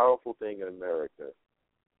most powerful thing in America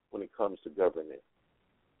when it comes to government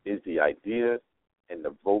is the idea and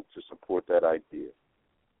the vote to support that idea.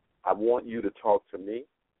 I want you to talk to me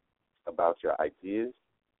about your ideas.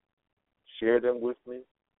 Share them with me.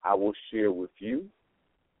 I will share with you.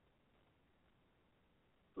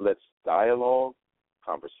 Let's dialogue,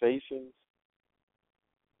 conversations.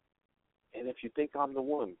 And if you think I'm the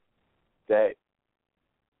one that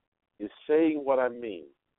is saying what I mean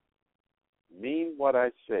what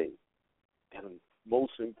I say, and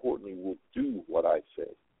most importantly, will do what I say,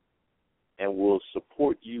 and will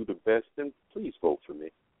support you the best, then please vote for me.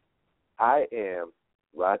 I am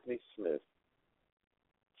Rodney Smith,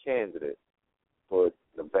 candidate for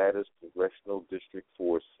Nevada's Congressional District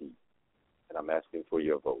 4 seat, and I'm asking for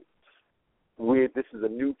your vote. This is a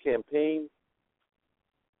new campaign.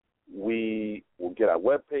 we will get our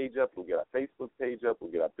web page up, we'll get our Facebook page up,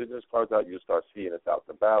 we'll get our business cards out. You'll start seeing us out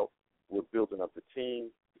and about. We're building up the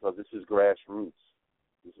team because this is grassroots.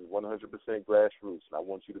 This is 100% grassroots, and I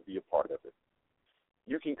want you to be a part of it.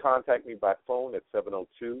 You can contact me by phone at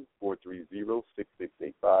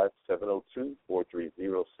 702-430-6685,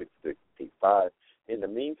 702-430-6685. In the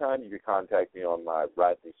meantime, you can contact me on my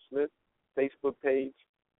Rodney Smith Facebook page.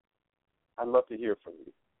 I'd love to hear from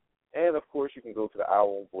you. And, of course, you can go to the Our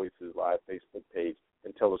Own Voices Live Facebook page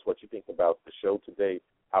and tell us what you think about the show today,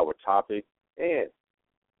 our topic, and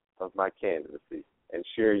of my candidacy, and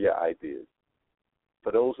share your ideas.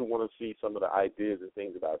 For those who want to see some of the ideas and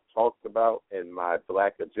things that I've talked about in my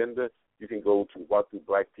Black Agenda, you can go to What Do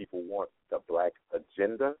Black People Want? The Black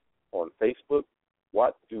Agenda on Facebook.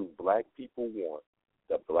 What Do Black People Want?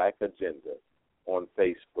 The Black Agenda on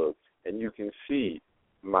Facebook. And you can see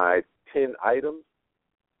my 10 items,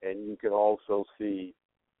 and you can also see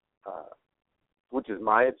which is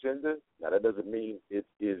my agenda. Now, that doesn't mean it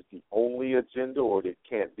is the only agenda or that it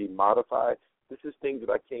can't be modified. This is things that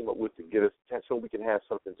I came up with to get us so we can have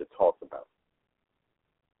something to talk about.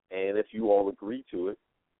 And if you all agree to it,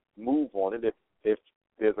 move on it. If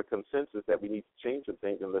there's a consensus that we need to change some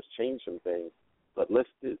things, then let's change some things. But let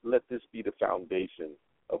this be the foundation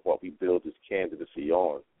of what we build this candidacy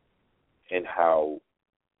on, and how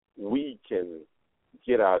we can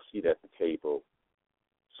get our seat at the table,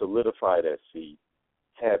 solidify that seat,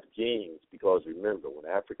 have gains, because remember, when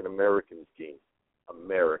African Americans gain,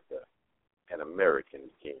 America and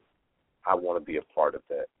Americans gain. I want to be a part of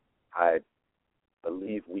that. I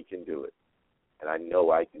believe we can do it, and I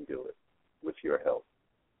know I can do it with your help.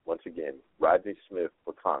 Once again, Rodney Smith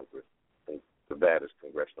for Congress, Nevada's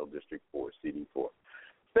Congressional District 4, CD4.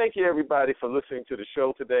 Thank you, everybody, for listening to the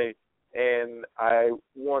show today, and I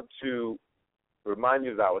want to remind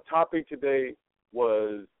you that our topic today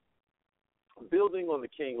was building on the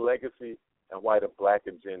King legacy and why the Black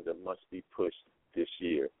agenda must be pushed this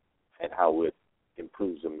year and how it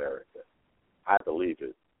improves America. I believe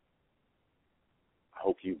it. I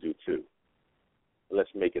hope you do too.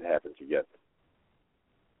 Let's make it happen together.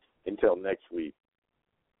 Until next week,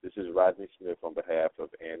 this is Rodney Smith on behalf of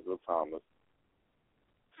Angela Thomas,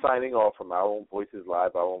 signing off from Our Own Voices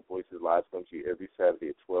Live. Our Own Voices Live comes to you every Saturday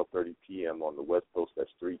at 12:30 p.m. on the West Coast. That's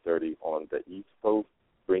 3:30 on the East Coast,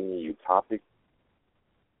 bringing you topics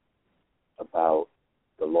about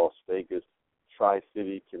the Las Vegas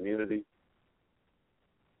Tri-City community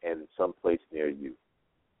and someplace near you.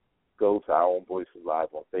 Go to Our Own Voices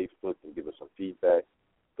Live on Facebook and give us some feedback.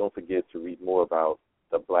 Don't forget to read more about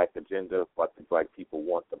the Black Agenda, what the Black people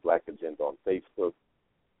want, the Black Agenda on Facebook.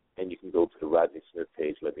 And you can go to the Rodney Smith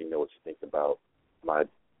page. Let me know what you think about my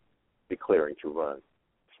declaring to run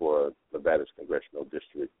for Nevada's Congressional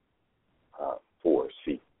District 4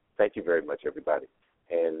 seat. Thank you very much, everybody.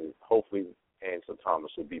 And hopefully Angela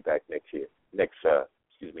Thomas will be back next week.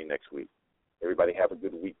 Everybody have a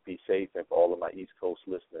good week. Be safe. And for all of my East Coast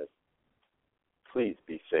listeners, please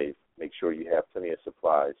be safe. Make sure you have plenty of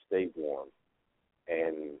supplies. Stay warm.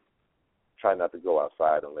 And try not to go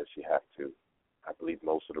outside unless you have to. I believe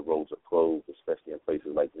most of the roads are closed, especially in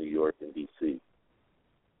places like New York and D.C.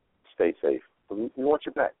 Stay safe. We want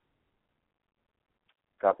you back.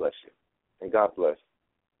 God bless you. And God bless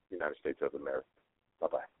the United States of America.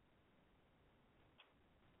 Bye-bye.